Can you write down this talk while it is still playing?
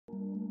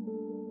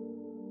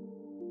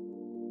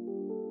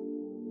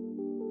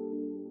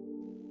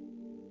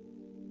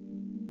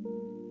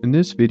In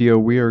this video,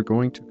 we are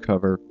going to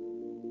cover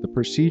the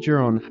procedure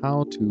on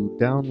how to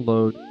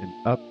download and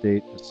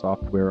update the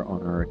software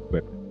on our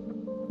equipment.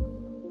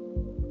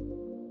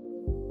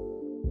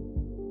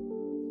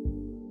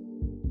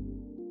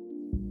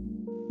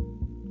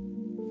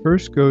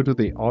 First, go to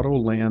the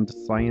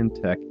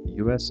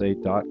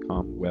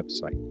autolandscientech.usa.com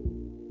website.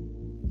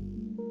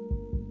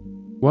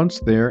 Once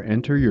there,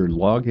 enter your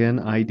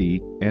login ID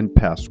and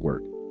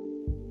password.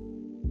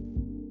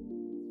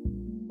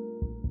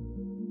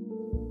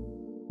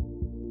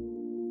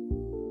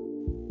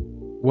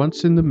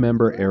 Once in the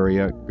member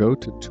area, go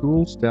to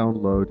Tools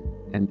Download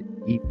and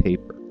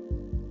ePaper.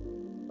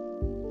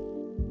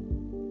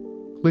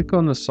 Click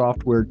on the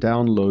Software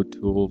Download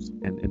Tools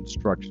and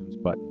Instructions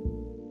button.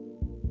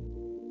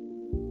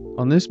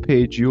 On this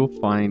page, you'll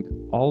find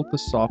all the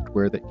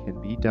software that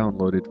can be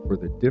downloaded for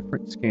the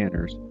different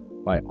scanners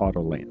by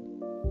Autoland.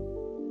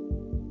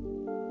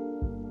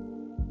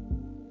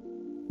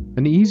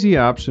 An easy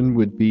option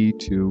would be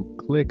to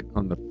click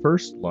on the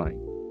first line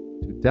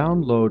to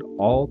download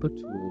all the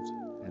tools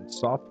and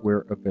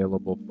software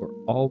available for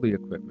all the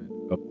equipment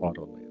of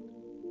Autoland.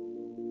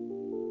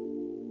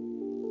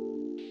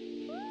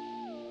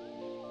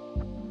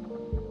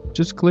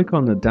 Just click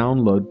on the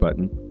download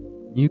button.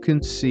 You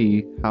can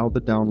see how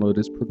the download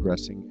is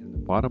progressing in the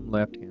bottom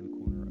left-hand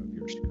corner of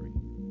your screen.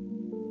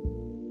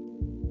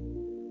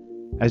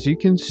 As you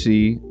can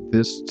see,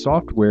 this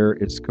software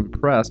is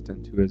compressed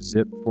into a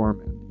zip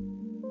format.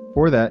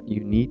 For that,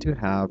 you need to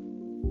have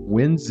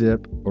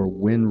WinZip or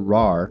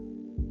WinRAR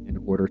in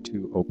order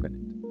to open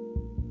it.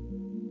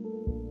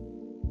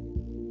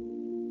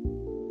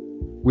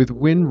 With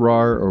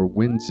WinRAR or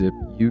WinZip,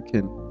 you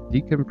can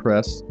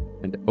decompress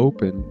and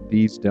open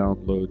these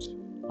downloads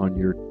on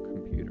your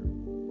computer.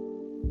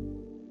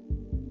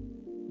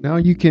 Now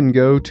you can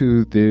go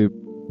to the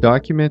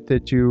document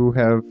that you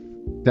have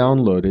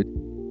downloaded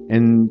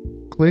and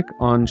click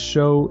on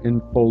Show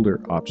in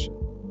Folder option.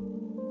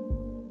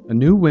 A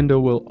new window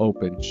will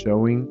open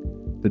showing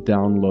the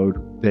download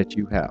that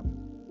you have.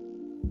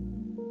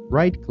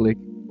 Right-click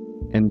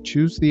and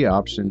choose the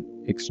option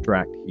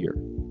Extract Here.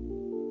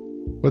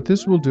 What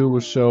this will do will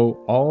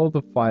show all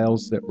the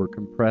files that were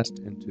compressed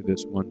into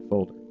this one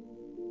folder.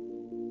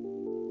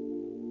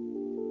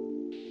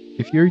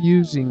 If you're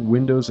using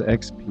Windows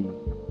XP,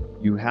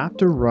 you have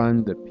to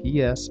run the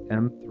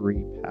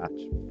PSM3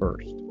 patch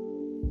first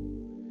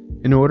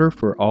in order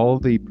for all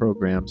the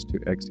programs to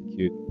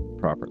execute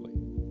properly.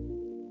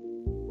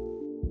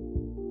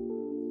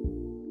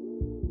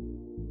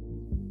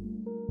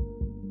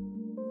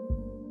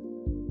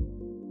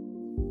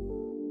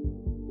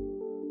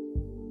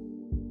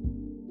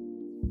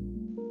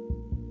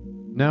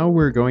 Now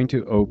we're going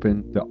to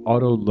open the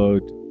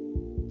Autoload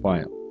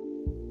file.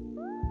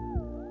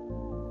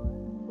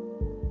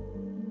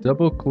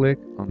 Double-click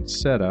on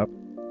Setup.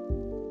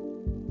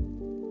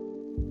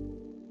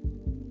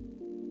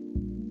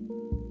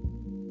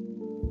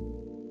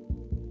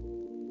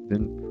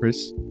 Then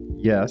press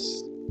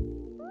Yes.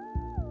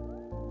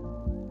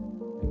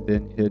 And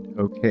then hit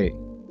OK.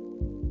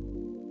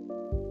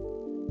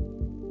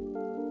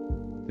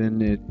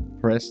 Then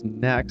press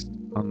Next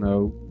on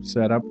the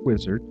Setup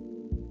wizard.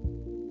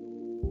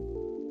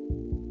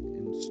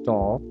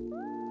 Install,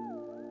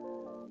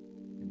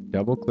 and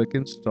double-click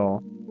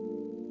Install.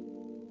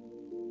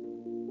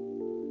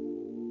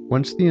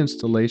 Once the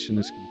installation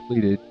is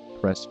completed,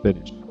 press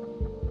Finish.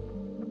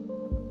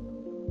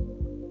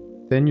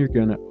 Then you're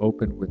going to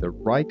open with a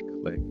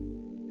right-click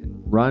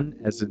and Run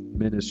as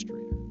Administrator.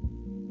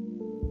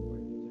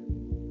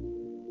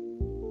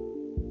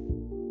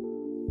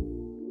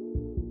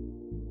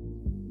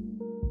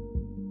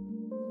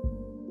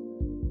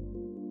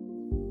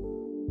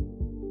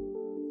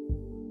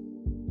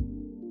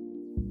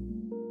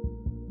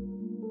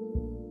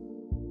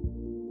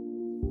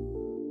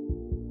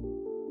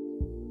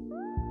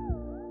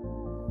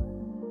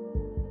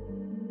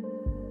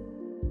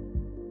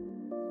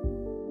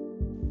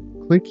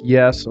 Click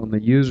Yes on the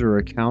User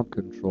Account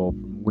Control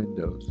from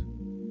Windows,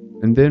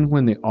 and then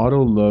when the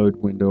Autoload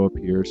window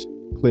appears,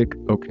 click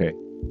OK.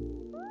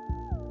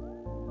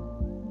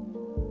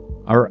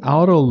 Our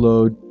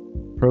Autoload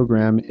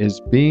program is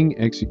being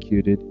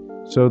executed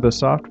so the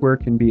software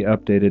can be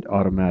updated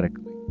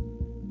automatically.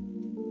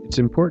 It's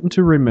important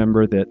to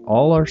remember that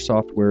all our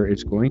software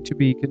is going to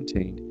be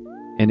contained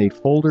in a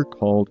folder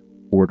called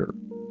Order.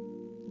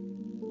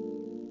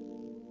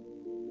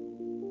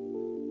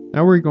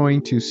 Now we're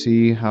going to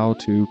see how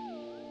to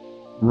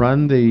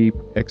run the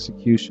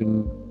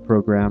execution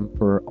program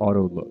for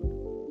Autoload.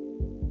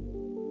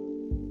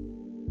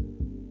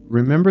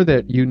 Remember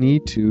that you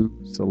need to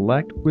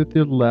select with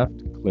the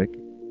left click,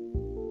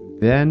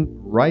 then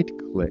right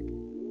click,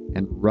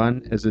 and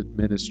Run as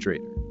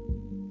Administrator.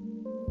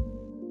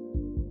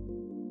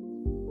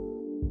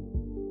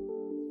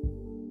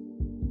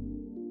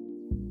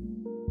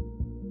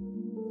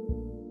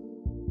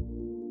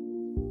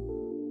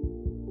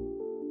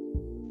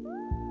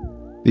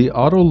 The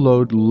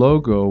Autoload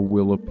logo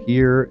will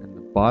appear in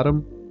the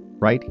bottom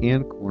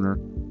right-hand corner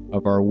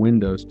of our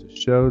windows to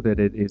show that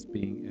it is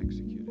being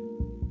executed.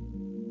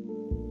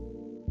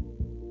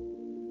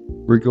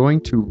 we're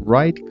going to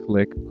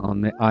right-click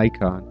on the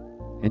icon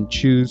and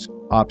choose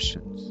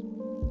Options.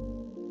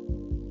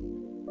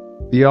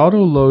 The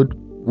Autoload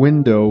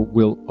window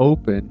will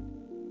open.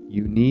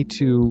 You need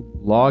to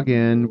log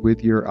in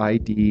with your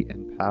ID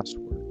and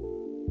password.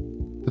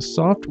 The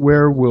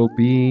software will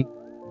be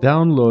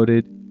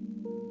downloaded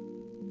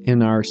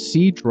in our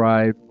C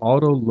drive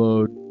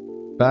Autoload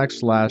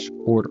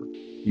 /order.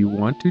 If you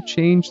want to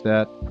change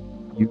that,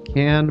 you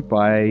can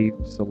by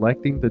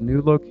selecting the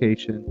new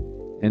location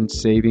and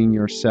saving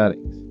your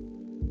settings.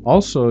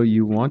 Also,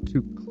 you want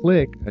to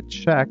click a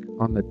check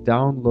on the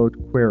download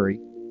query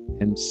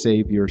and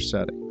save your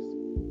settings.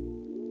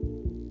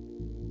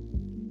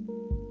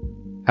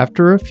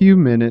 After a few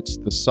minutes,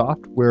 the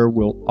software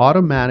will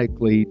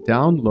automatically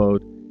download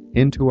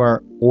into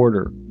our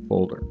order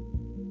folder.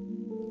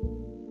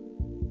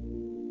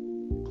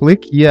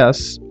 Click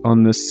Yes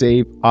on the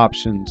Save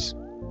options.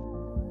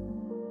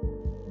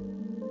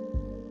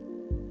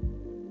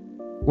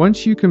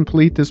 Once you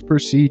complete this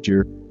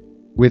procedure,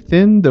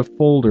 within the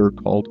folder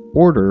called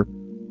Order,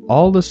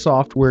 all the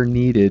software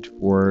needed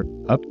for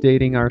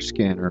updating our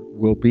scanner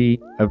will be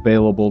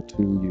available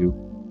to you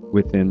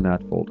within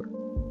that folder.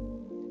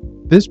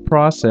 This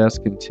process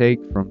can take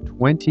from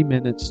 20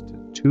 minutes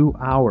to 2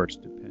 hours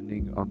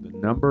depending on the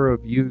number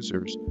of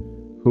users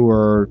who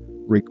are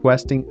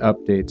requesting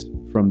updates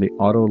from the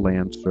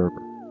Autoland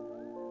server.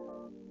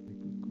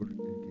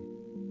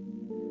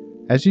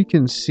 As you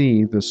can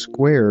see, the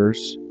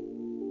squares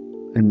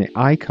and the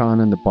icon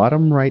in the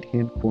bottom right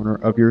hand corner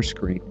of your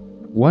screen,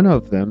 one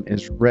of them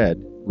is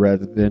red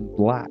rather than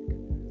black.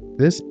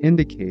 This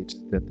indicates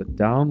that the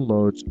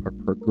downloads are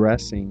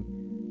progressing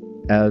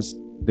as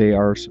they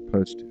are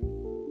supposed to.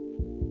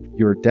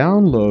 Your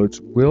downloads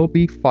will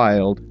be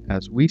filed,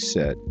 as we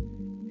said,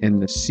 in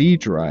the C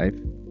drive,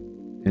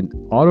 an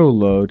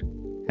Autoload,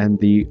 and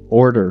the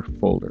Order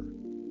folder.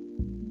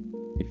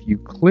 If you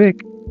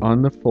click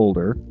on the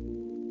folder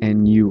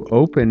and you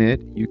open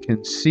it, you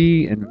can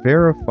see and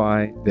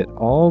verify that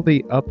all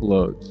the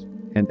uploads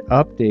and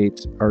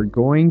updates are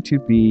going to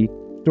be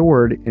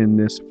stored in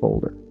this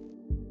folder.